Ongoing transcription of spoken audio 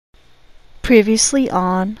Previously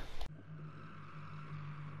on.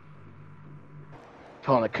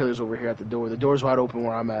 Calling the killer's over here at the door. The door's wide open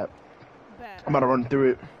where I'm at. Bad. I'm about to run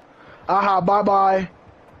through it. Aha, bye bye.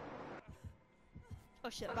 Oh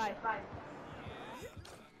shit, bye.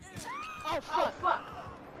 Oh fuck.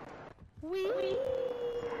 We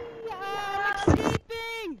are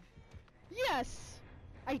escaping! Yes!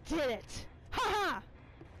 I did it! Haha!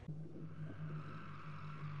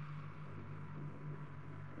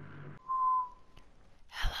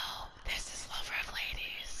 Hello, this is Lover of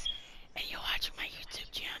Ladies, and you're watching my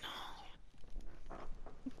YouTube channel.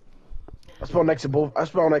 I spell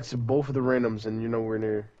next to both of the randoms, and you're nowhere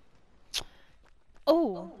near.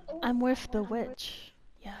 Oh, I'm with the witch.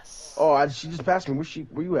 Yes. Oh, she just passed me.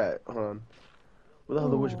 Where you at? Hold on. Where the hell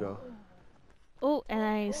did the witch go? Oh, and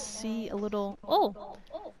I see a little. Oh!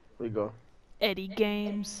 There you go.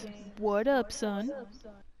 EddyGames. What up, son?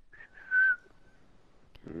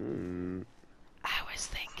 I was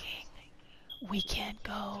thinking we can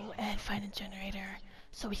go and find a generator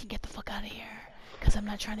so we can get the fuck out of here. Because I'm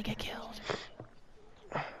not trying to get killed.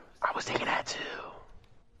 I was thinking that too.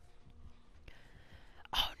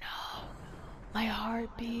 Oh no. My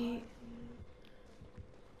heartbeat.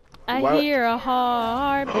 I hear a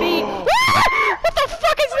heartbeat. What the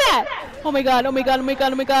fuck is that? Oh my god, oh my god, oh my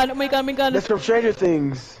god, oh my god, oh my god, oh my god. That's from Stranger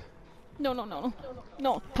Things. No.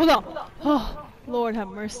 No, pull on. Oh, Lord have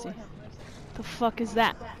mercy. The fuck is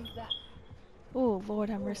that? Oh, Lord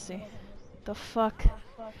have mercy. The fuck?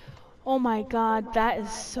 Oh my god, that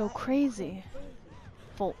is so crazy.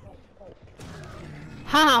 Full.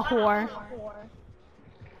 Haha, whore.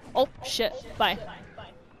 Oh, shit. Bye.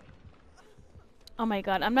 Oh my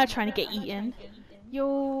god, I'm not trying to get eaten.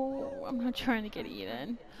 Yo, I'm not trying to get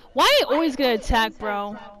eaten. Why I always get attacked,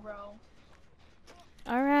 bro?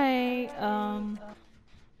 Alright,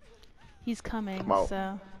 he's coming,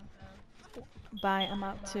 so. Bye, I'm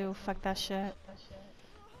out too. Fuck that shit.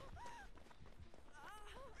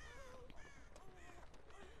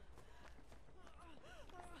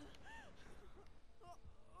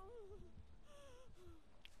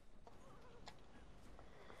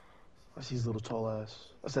 I see his little tall ass.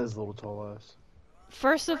 I said his little tall ass.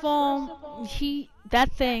 First of all,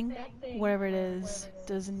 that thing, whatever it is,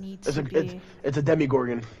 doesn't need to be. It's a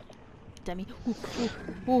demigorgon. Demi.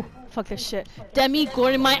 Ooh, fuck this shit.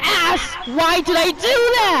 Demigorgon my ass! Why did I do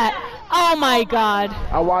that? Oh my god.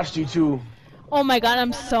 I watched you too. Oh my god,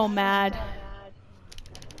 I'm so mad.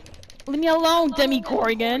 Leave me alone,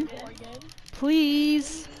 Demigorgon.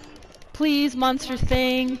 Please. Please, monster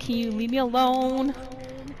thing, can you leave me alone?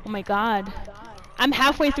 Oh my god. I'm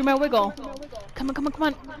halfway through my wiggle. Come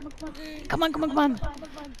on.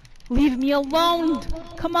 Leave me alone.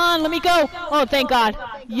 Come on, let me go. Oh, thank god.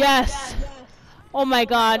 Yes. Oh my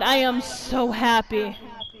god, I am so happy.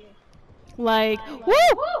 Like, woo!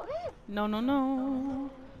 No. No!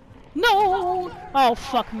 Oh,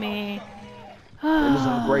 fuck me. There's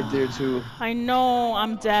a right there too. I know,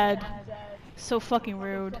 I'm dead. So fucking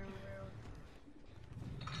rude.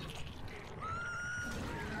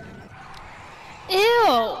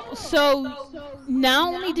 Ew! So,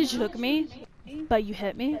 not only did you hook me, but you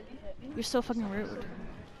hit me? You're so fucking rude.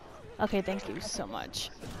 Okay, thank you so much.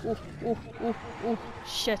 Ooh,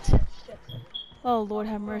 shit. Oh, Lord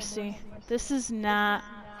have mercy. This is not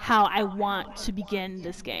how I want to begin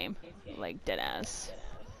this game. Like, deadass.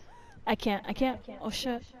 I can't. Oh,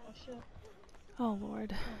 shit. Oh,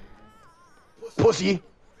 Lord. Pussy!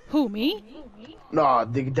 Who, me? Nah,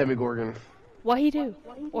 the demigorgon. What he do?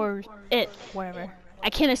 Or it, whatever.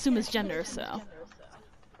 I can't assume his gender, so.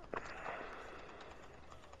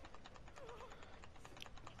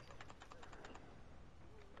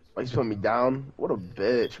 Oh, he's putting me down? What a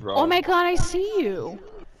bitch, bro. Oh my god, I see you!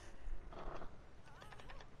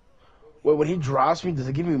 Wait, when he drops me, does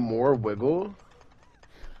it give me more wiggle?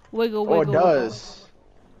 Wiggle. Oh, it does.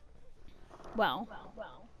 Well.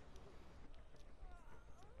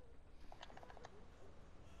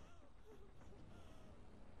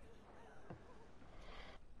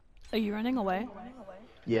 Are you running away?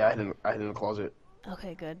 Yeah, I hid in the closet.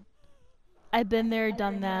 Okay, good. I've been there,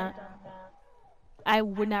 done that. I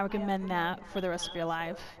would not recommend that for the rest of your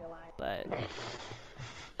life, but...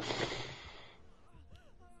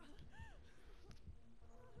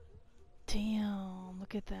 Damn,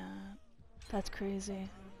 look at that. That's crazy.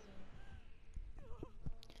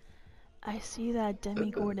 I see that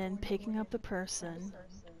Demigorgon picking up the person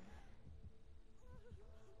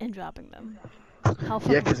and dropping them.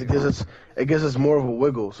 Yeah, because it gives us more of a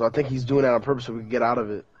wiggle, so I think he's doing that on purpose so we can get out of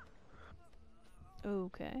it.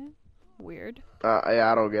 Okay. Weird.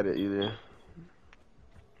 Yeah, I don't get it either.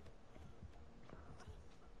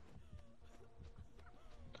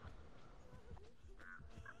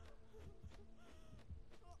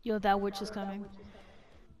 Yo, that witch is coming.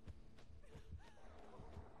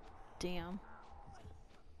 Damn.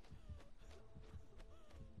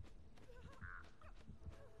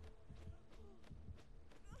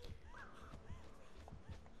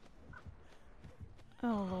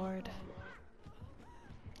 Oh, Lord.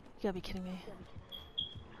 You gotta be kidding me.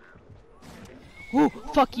 Ooh,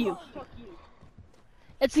 fuck you.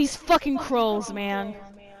 It's these fucking crows, man.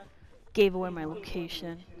 Gave away my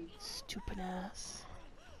location. Stupid ass.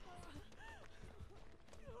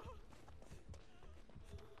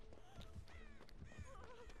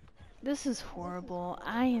 This is horrible.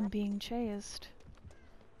 I am being chased.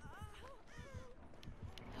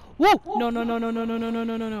 Whoa! No, no, no, no, no, no, no, no,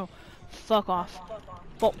 no, no, no. Fuck off.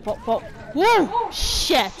 Bolt, bolt, bolt. Whoa!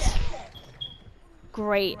 Shit!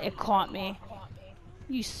 Great, it caught me.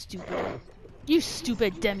 You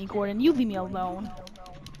stupid Demi Gordon. You leave me alone.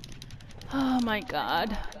 Oh my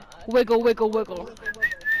god. Wiggle, wiggle, wiggle.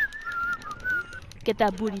 Get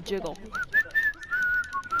that booty jiggle.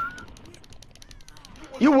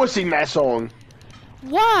 You would sing that song.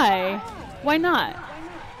 Why? Why not?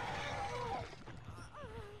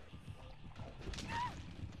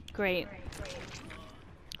 Great.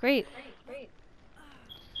 Great.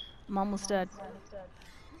 I'm almost dead.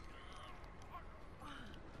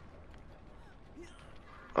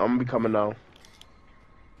 I'm gonna be coming now.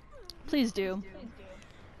 Please do.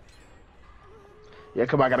 Yeah,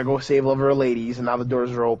 come on, I gotta go save all of our ladies, and now the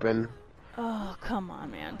doors are open. Oh, come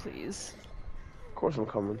on, man, please. Of course I'm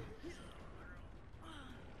coming.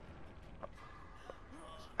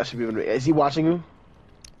 I should be able to... Is he watching you?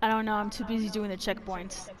 I don't know, I'm too busy doing the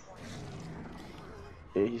checkpoints.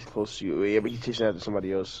 Yeah, he's close to you. Yeah, but he's chasing after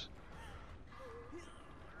somebody else.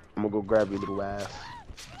 I'm gonna go grab your little ass.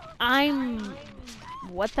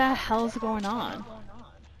 What the hell's going on?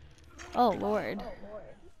 Oh, Lord.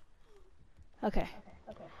 Okay.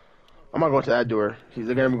 I'm not going to that door.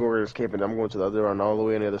 They're gonna go where escaping. I'm going to the other one, all the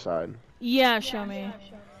way on the other side. Yeah, show me.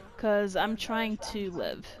 Cause I'm trying to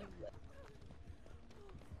live.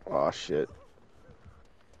 Oh shit.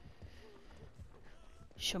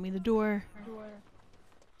 Show me the door.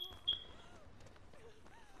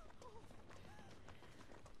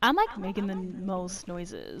 I'm like making the most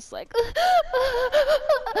noises, like.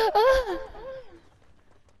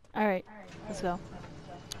 Alright, let's go.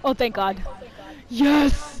 Oh, thank God.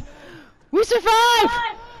 Yes! We survived!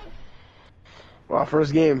 Wow,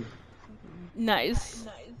 first game. Nice.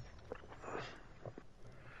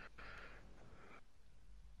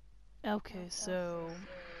 Okay, so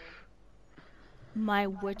my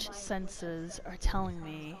witch senses are telling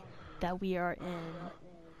me that we're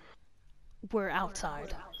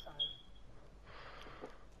outside.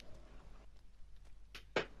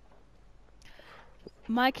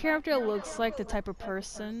 My character looks like the type of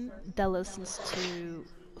person that listens to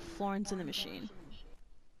Florence and the Machine.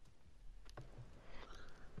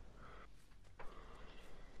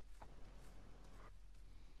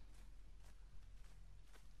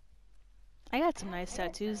 I got some nice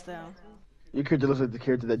tattoos, though. Your character looks like the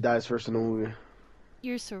character that dies first in the movie.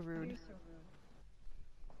 You're so rude.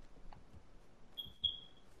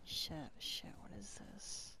 Shit, what is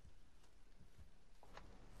this?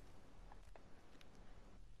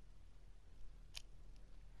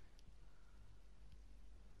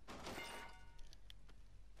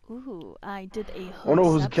 Ooh, I did a hook Oh no,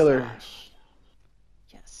 who's the killer?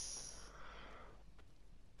 Yes.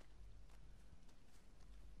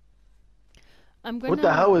 I'm gonna... What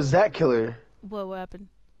the hell is that killer? What happened?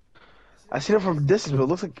 I seen it from a distance, but it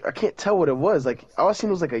looks like I can't tell what it was. Like all I seen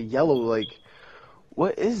was like a yellow. Like,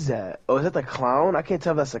 what is that? Oh, is that the clown? I can't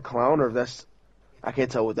tell if that's a clown or if that's. I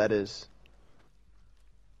can't tell what that is.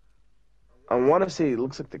 I want to say it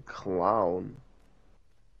looks like the clown.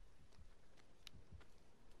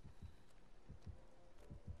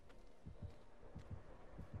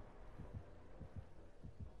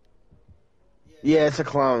 Yeah, it's a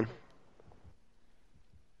clown.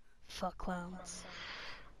 Fuck clowns.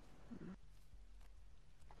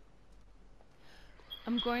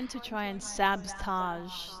 I'm going to try and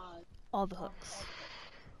sabotage all the hooks.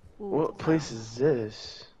 Ooh, What place is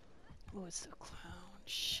this? Oh, it's the clown.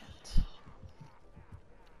 Shit.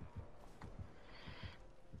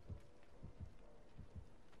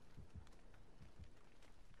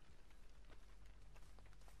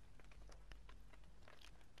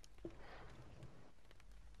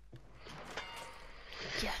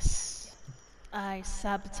 Yes. I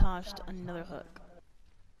sabotaged another hook.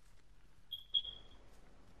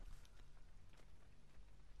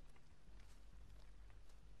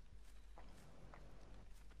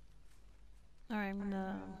 Alright, I'm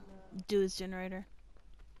gonna do this generator.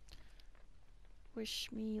 Wish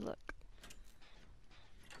me luck.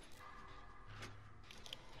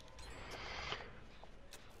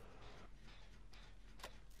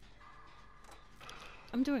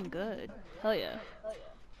 I'm doing good. Hell yeah.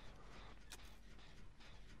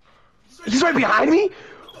 He's right behind me?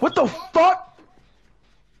 What the fuck?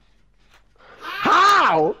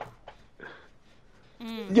 How?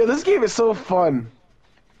 Yo, this game is so fun.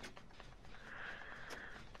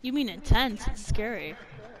 You mean intense? It's scary.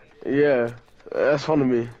 Yeah, that's fun to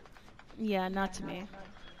me. Yeah, not to me.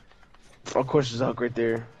 Of course, there's a hook right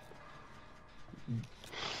there.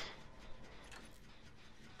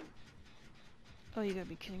 Oh, you gotta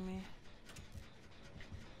be kidding me.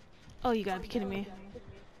 Oh, you gotta be kidding me.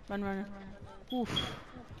 Run, run, run. Oof.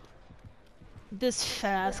 This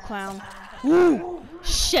fat-ass clown. Woo!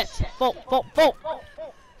 Shit! Bolt, bolt, bolt!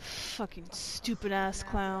 Fucking stupid-ass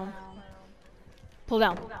clown. Pull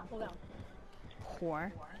down.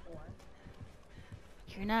 Whore.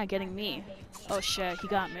 You're not getting me. Oh shit, he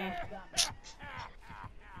got me.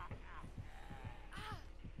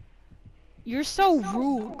 You're so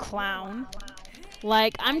rude, clown.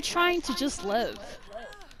 Like, I'm trying to just live.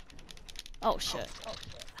 Oh shit.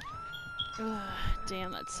 Ugh,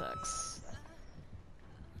 damn, that sucks.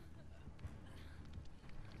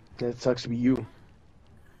 That sucks to be you.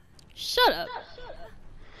 Shut up.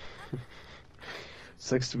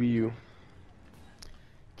 Sucks to be you.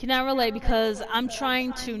 Cannot relate because I'm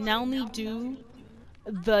trying to not only do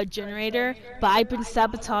the generator, but I've been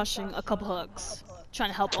sabotaging a couple hooks. Trying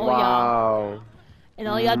to help all y'all. Wow. And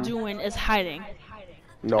all y'all doing is hiding.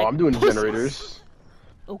 No, Like I'm doing pussies. generators.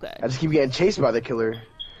 Okay. I just keep getting chased by the killer.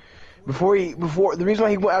 Before the reason why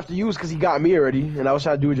he went after you is because he got me already, and I was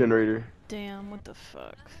trying to do a generator. Damn, what the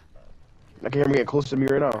fuck? I can hear him getting close to me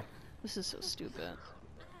right now. This is so stupid.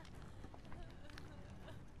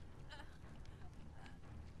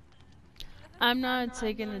 I'm not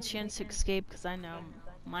taking a chance to escape because I know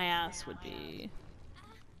my ass would be...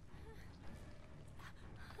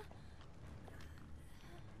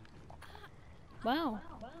 Wow.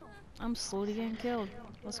 I'm slowly getting killed.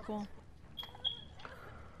 That's cool.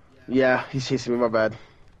 Yeah, he's chasing me, my bad.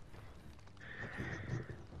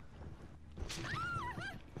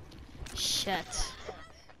 Shit.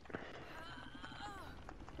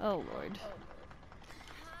 Oh lord.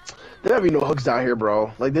 There gotta be no hooks down here,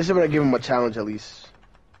 bro. Like, they should have given him a challenge at least.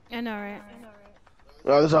 I know, right?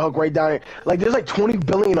 Oh, there's a hook right down here. Like, there's like 20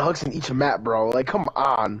 billion hooks in each map, bro. Like, come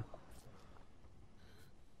on.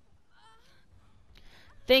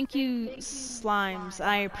 Thank you, Slimes.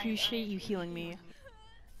 I appreciate you healing me.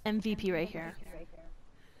 MVP right here.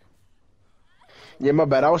 Yeah, my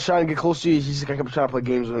bad. I was trying to get close to you. He's just I kept trying to play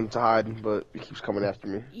games with him to hide, but he keeps coming after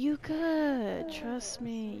me. You good. Trust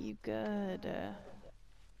me, you good.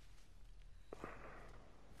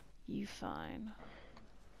 You fine.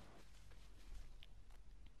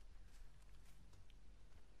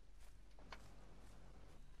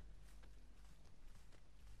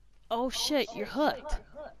 Oh shit, you're hooked.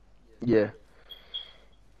 Yeah.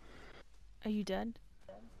 Are you dead?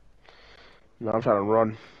 No, I'm trying to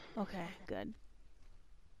run. Okay, good.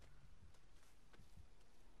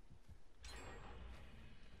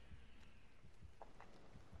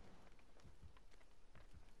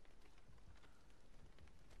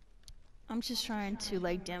 I'm just trying to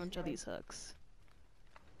like damage all these hooks.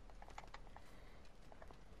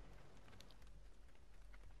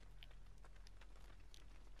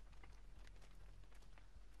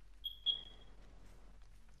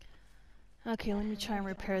 Okay, let me try and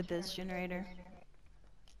repair this generator.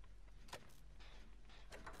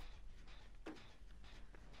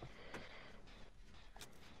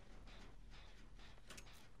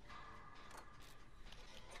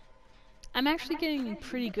 I'm actually getting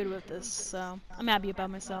pretty good with this, so I'm happy about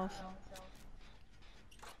myself.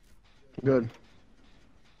 Good.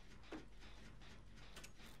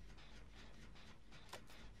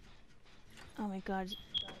 Oh my god.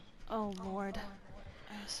 Oh lord.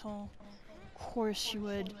 Asshole. Of course you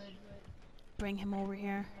would bring him over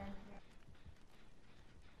here.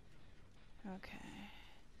 Okay.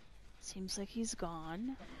 Seems like he's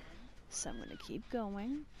gone. So I'm gonna keep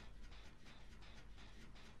going.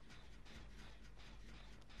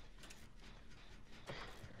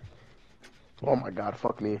 Oh my god,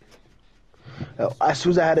 fuck me. As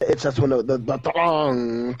soon as I had it itch, that's when the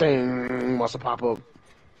thong thing must have popped up.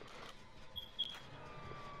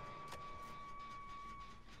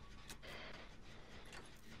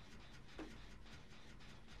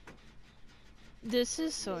 This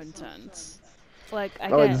is so intense. Like, I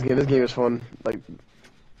like get... this game. This game is fun. Like,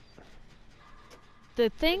 The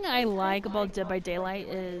thing I like about Dead by Daylight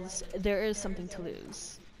is there is something to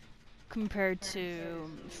lose. compared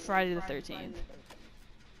to Friday the 13th.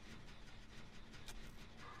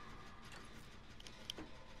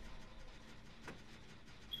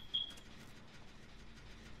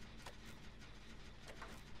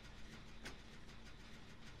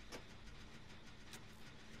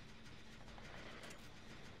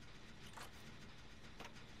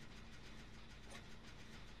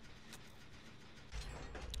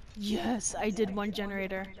 Yes, I did one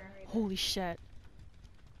generator. Holy shit.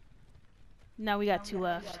 Now we got 2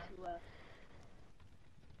 left.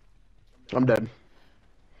 I'm dead.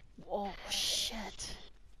 Oh shit.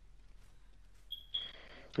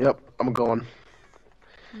 Yep, I'm going.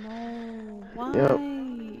 No, Yep.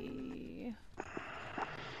 why?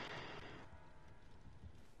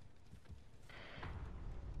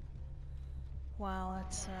 Wow,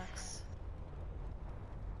 that sucks.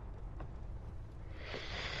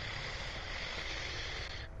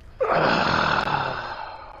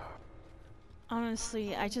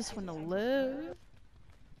 Honestly, I just want to live.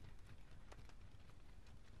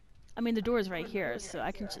 I mean, the door is right here, so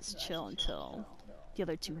I can just chill until the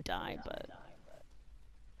other 2 die, but...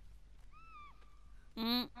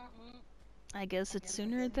 I guess it's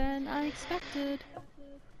sooner than I expected.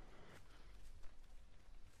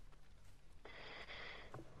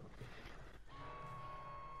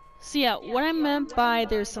 So yeah, what I meant by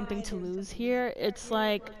there's something to lose here, it's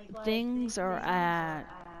like things are at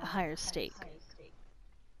a higher stake.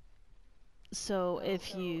 So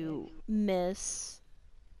if you miss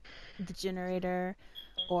the generator,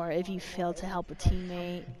 or if you fail to help a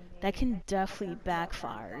teammate, that can definitely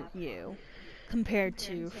backfire you. Compared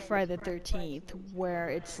to Friday the 13th, where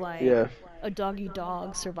it's like Yeah. a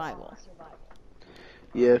dog-eat-dog survival.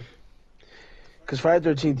 Yeah. Because Friday the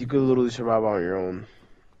 13th, you could literally survive on your own.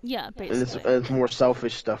 Yeah, And basically. it's more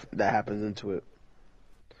selfish stuff that happens into it.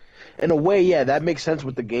 In a way, yeah, that makes sense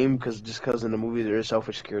with the game because in the movie there is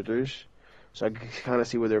selfish characters, so I can kind of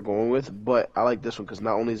see where they're going with. But I like this one because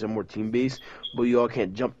not only is it more team based, but you all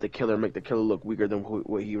can't jump the killer and make the killer look weaker than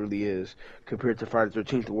what he really is, compared to Friday the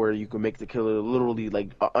 13th, where you can make the killer literally like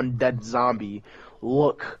an undead zombie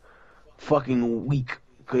look fucking weak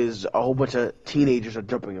because a whole bunch of teenagers are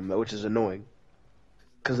jumping him, which is annoying.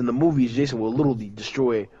 Because in the movies, Jason will literally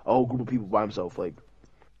destroy a whole group of people by himself, like.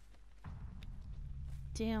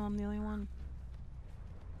 Damn, I'm the only one.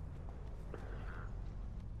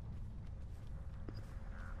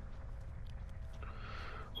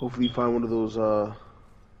 Hopefully, you find one of those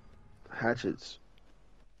hatchets.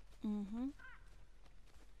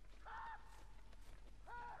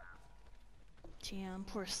 Damn,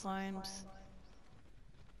 poor slimes.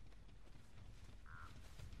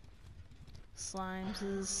 Slimes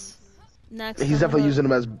is next He's on the definitely hook. using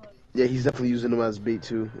them as, yeah, he's definitely using them as bait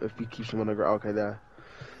too. If he keeps them on the ground, okay, there.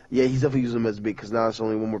 Yeah, he's definitely using them as bait because now it's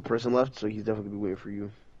only one more person left, so he's definitely gonna be waiting for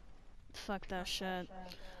you. Fuck that shit.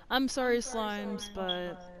 I'm sorry, slimes,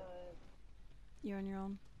 but you're on your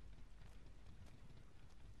own.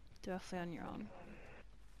 Definitely on your own.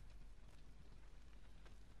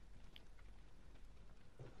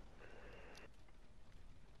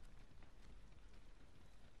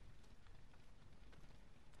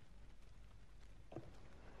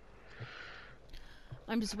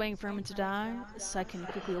 I'm just waiting for him to die so I can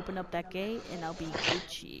quickly open up that gate and I'll be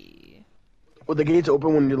Gucci. Well, the gates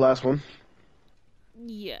open when your last one.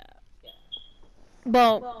 Yeah.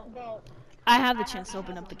 Well, I have the chance to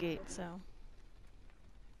open up the gate, so.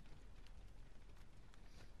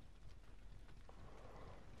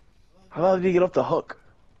 How did he get off the hook?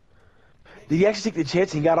 Did he actually take the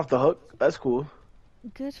chance and he got off the hook? That's cool.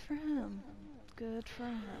 Good for him. Good for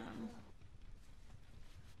him.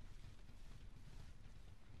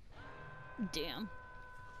 Damn.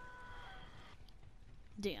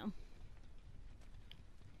 Damn.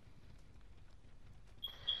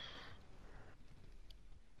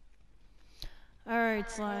 Alright,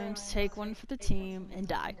 slimes, take one for the team and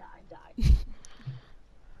die.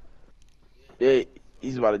 Yeah,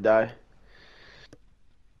 he's about to die.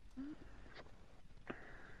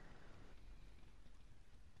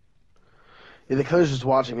 Yeah, the killer's just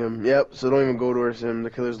watching him. Yep, so don't even go towards him. The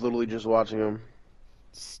killer's literally just watching him.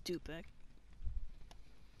 Stupid.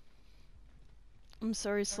 I'm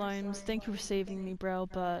sorry, slimes. Thank you for saving me, bro,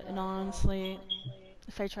 but and honestly,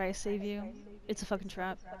 if I try to save you, it's a fucking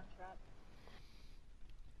trap.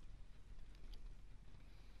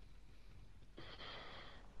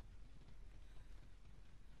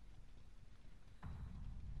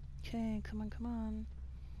 Okay, come on, come on.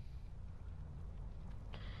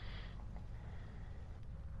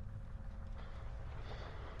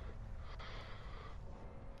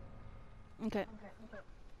 Okay.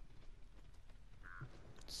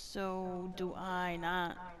 So, do I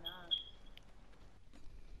not...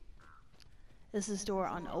 Is this door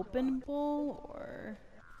unopenable, or...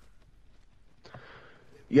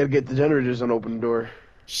 You gotta get the generators and open the door.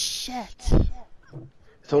 Shit!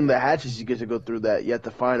 It's only the hatches you get to go through that. You have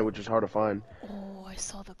to find it, which is hard to find. Oh, I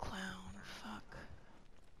saw the clown. Fuck.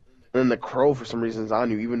 And then the crow, for some reason, is on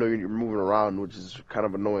you, even though you're moving around, which is kind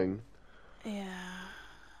of annoying. Yeah.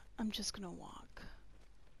 I'm just gonna walk.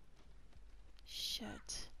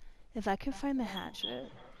 Shit. If I can find the hatchet,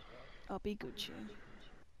 I'll be Gucci.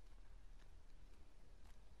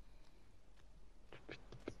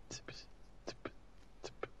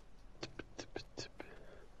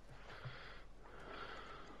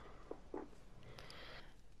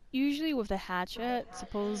 Usually with the hatchet,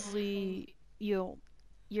 supposedly you're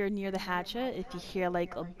near the hatchet if you hear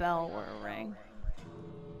like a bell or a ring.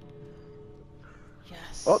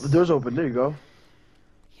 Yes. Oh, the door's open. There you go.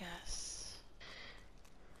 Yes.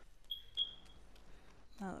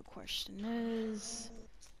 Now the question is...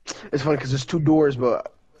 It's funny because there's two doors,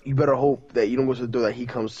 but you better hope that you don't go to the door that he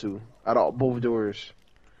comes to. Out of both doors.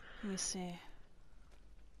 Let me see.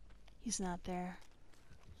 He's not there.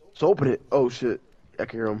 So open it. Oh shit. I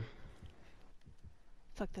can hear him.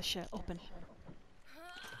 Fuck this shit. Open.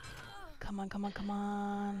 Come on, come on, come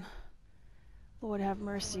on. Lord have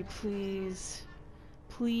mercy, please.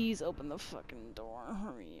 Please open the fucking door.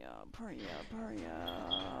 Hurry up, hurry up, hurry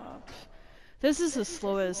up. This is the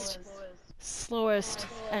slowest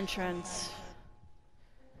entrance.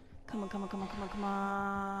 Come on, come on, come on, come on, come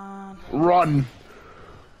on. Run.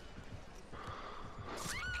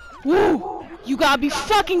 Woo! You gotta be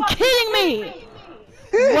fucking kidding me!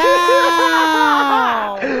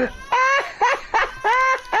 Wow!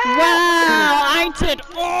 Wow! I did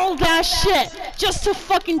all that shit just to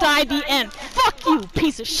fucking die at the end. Fuck you,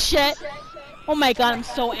 piece of shit! Oh my god, I'm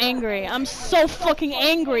so angry. I'm so fucking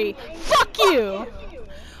angry. Fuck you!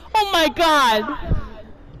 Oh my god!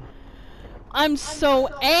 I'm so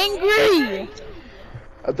angry!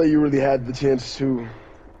 I thought you really had the chance to.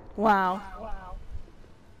 Wow.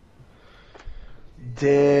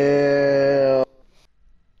 Damn.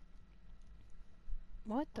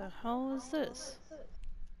 What the hell is this?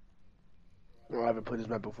 Well, I haven't played this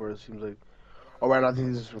map before, it seems like. Oh, right, I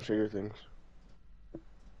think this is from Stranger Things.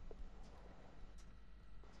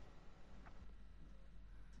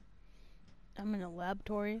 I'm in a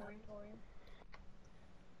laboratory.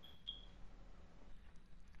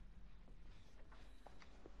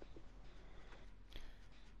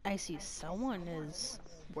 I see someone is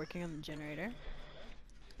working on the generator.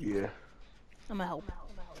 Yeah. I'm gonna help.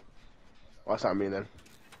 Oh, that's not me then.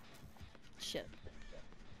 Shit.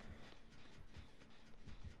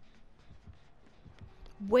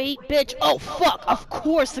 Wait, bitch! Oh, fuck! Of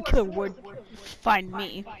course the killer would find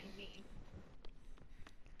me.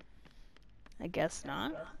 I guess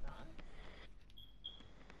not.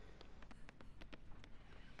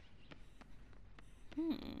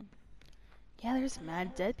 Yeah, there's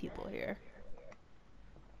mad dead people here.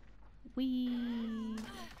 Wee.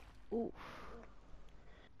 Oof.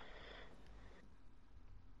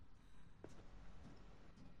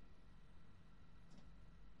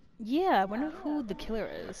 Yeah, I wonder who the killer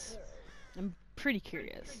is. I'm pretty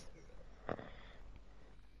curious.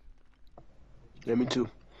 Yeah, me too.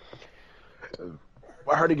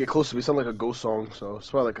 I heard it get close to me. It sounded like a ghost song, so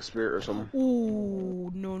it's probably like a spirit or something.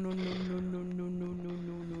 Ooh, no, no, no, no, no, no, no, no, no, no,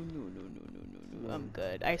 no, no, no, no, no. I'm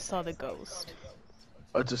good. I saw the ghost.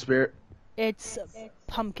 Oh, it's a spirit? It's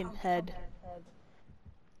Pumpkinhead.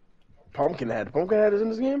 Pumpkinhead. Pumpkinhead is in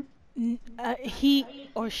this game? He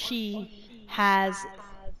or she has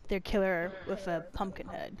their killer with a pumpkin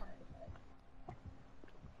head.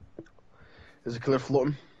 Is the killer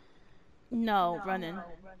floating? No, running.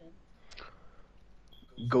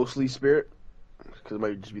 Ghostly spirit? Because it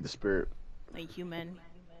might just be the spirit. Like human.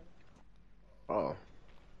 Oh.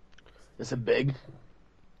 Is it big?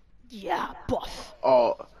 Yeah, buff.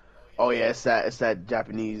 Oh. Oh yeah, it's that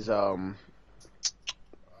Japanese, I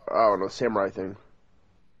don't know, samurai thing.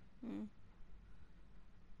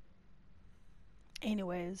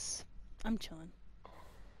 Anyways, I'm chilling.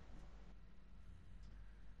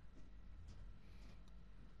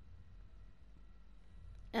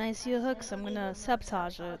 And I see a hook, so I'm gonna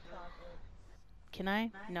sabotage it. Can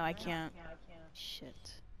I? No, I can't.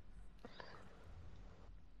 Shit.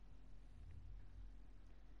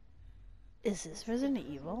 Is this Resident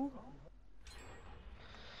Evil?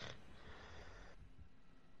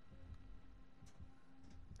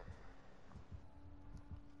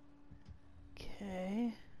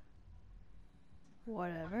 Okay.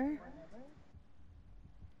 Whatever.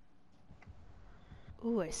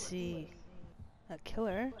 Ooh, I see A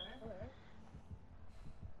killer.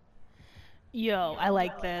 Yo, I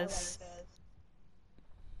like this.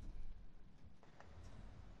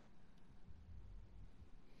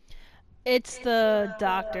 It's the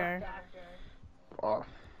doctor. Oh.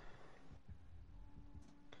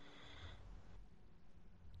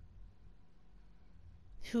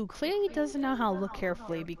 Who clearly doesn't know how to look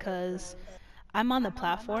carefully because I'm on the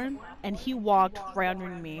platform and he walked right under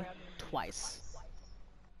me twice.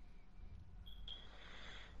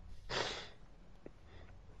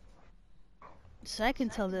 So I can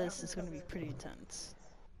tell this is going to be pretty intense.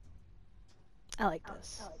 I like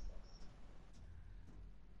this.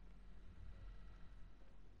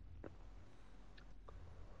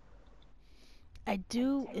 I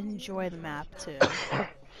do enjoy the map too.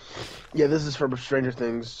 Yeah, this is from Stranger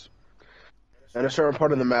Things. And a certain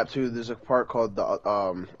part of the map too, there's a part called the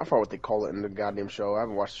I forgot what they call it in the goddamn show. I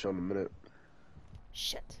haven't watched the show in a minute.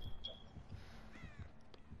 Shit.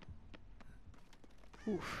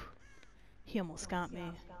 Oof. He almost got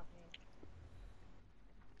me.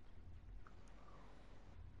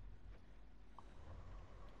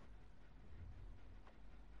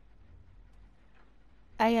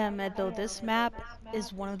 I admit though, this map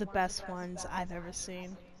is one of the best ones I've ever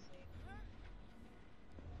seen.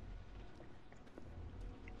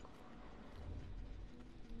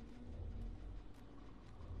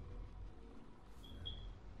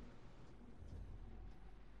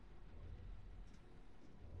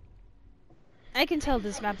 I can tell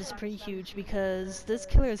this map is pretty huge because this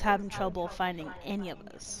killer is having trouble finding any of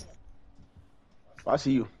us. I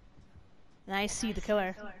see you. And I see the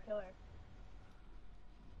killer.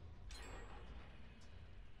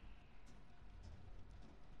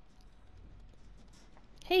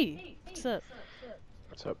 Hey, what's up?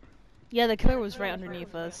 What's up? Yeah, the killer was right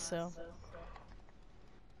underneath us, so.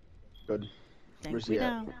 Good. Think Where's we he at?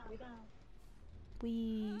 down.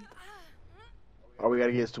 We. Oh, we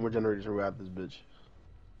gotta get us 2 more generators and we got this bitch.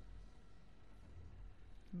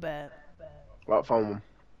 Bet. Well, found him.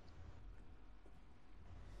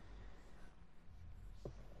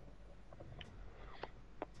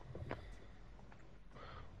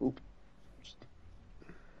 Oop.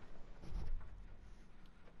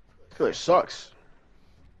 That killer sucks.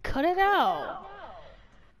 Cut it out.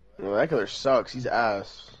 Well, that killer sucks. He's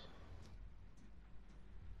ass.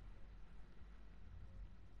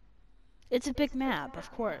 It's a big map, of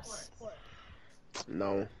course.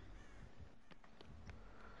 No.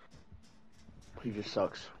 He just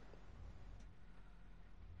sucks.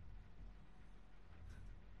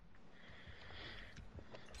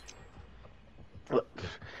 Look,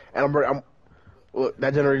 and I'm look,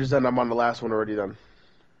 that generator's done. I'm on the last one already done.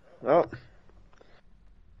 Oh.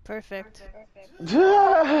 Perfect.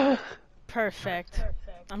 Perfect.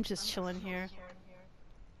 I'm just chilling here.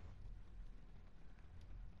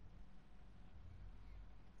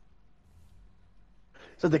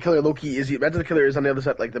 So the killer low-key is. Imagine the killer is on the other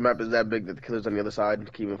side. Like the map is that big that the killer's on the other side.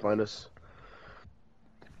 Can't even find us.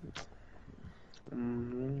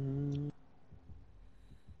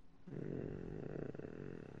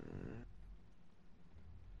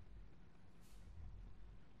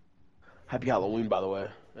 Happy Halloween, by the way.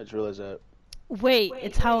 I just realized that. Wait,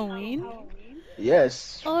 it's Halloween?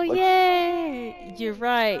 Yes. Oh, Like, yay! You're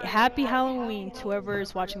right. Happy Halloween to whoever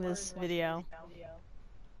is watching this video.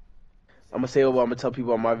 I'm gonna say what I'm gonna tell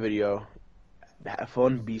people on my video. Have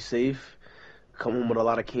fun, be safe, come home with a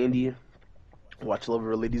lot of candy, watch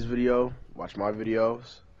Lover Ladies video, watch my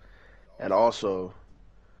videos, and also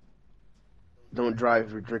don't drive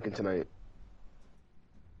if you're drinking tonight.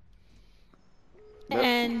 Yep,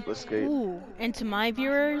 And, let's skate. ooh, and to my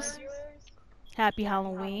viewers, happy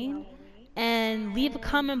Halloween. And leave a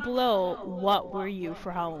comment below, what were you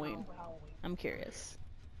for Halloween? I'm curious.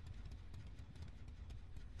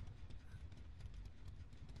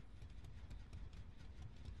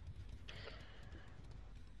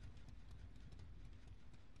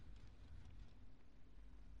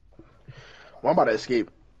 Well, I'm about to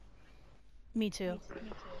escape. Me too. You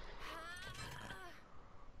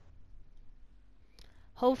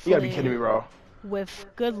Hopefully, gotta be kidding me, bro. with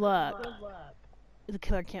good luck, the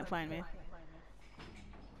killer can't find me.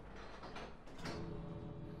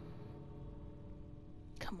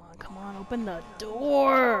 Come on, open the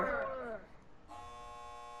door!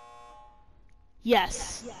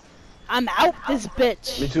 Yes! I'm out this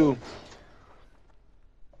bitch! Me too.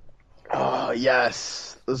 Oh,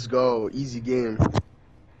 yes. Let's go. Easy game.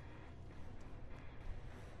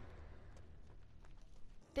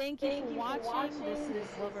 Thank you for watching. This is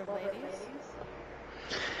Lover of Ladies.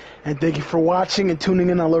 And thank you for watching and tuning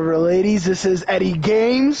in on Lover Ladies. This is Eddie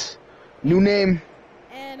Games. New name.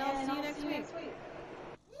 And I'll see see you next week.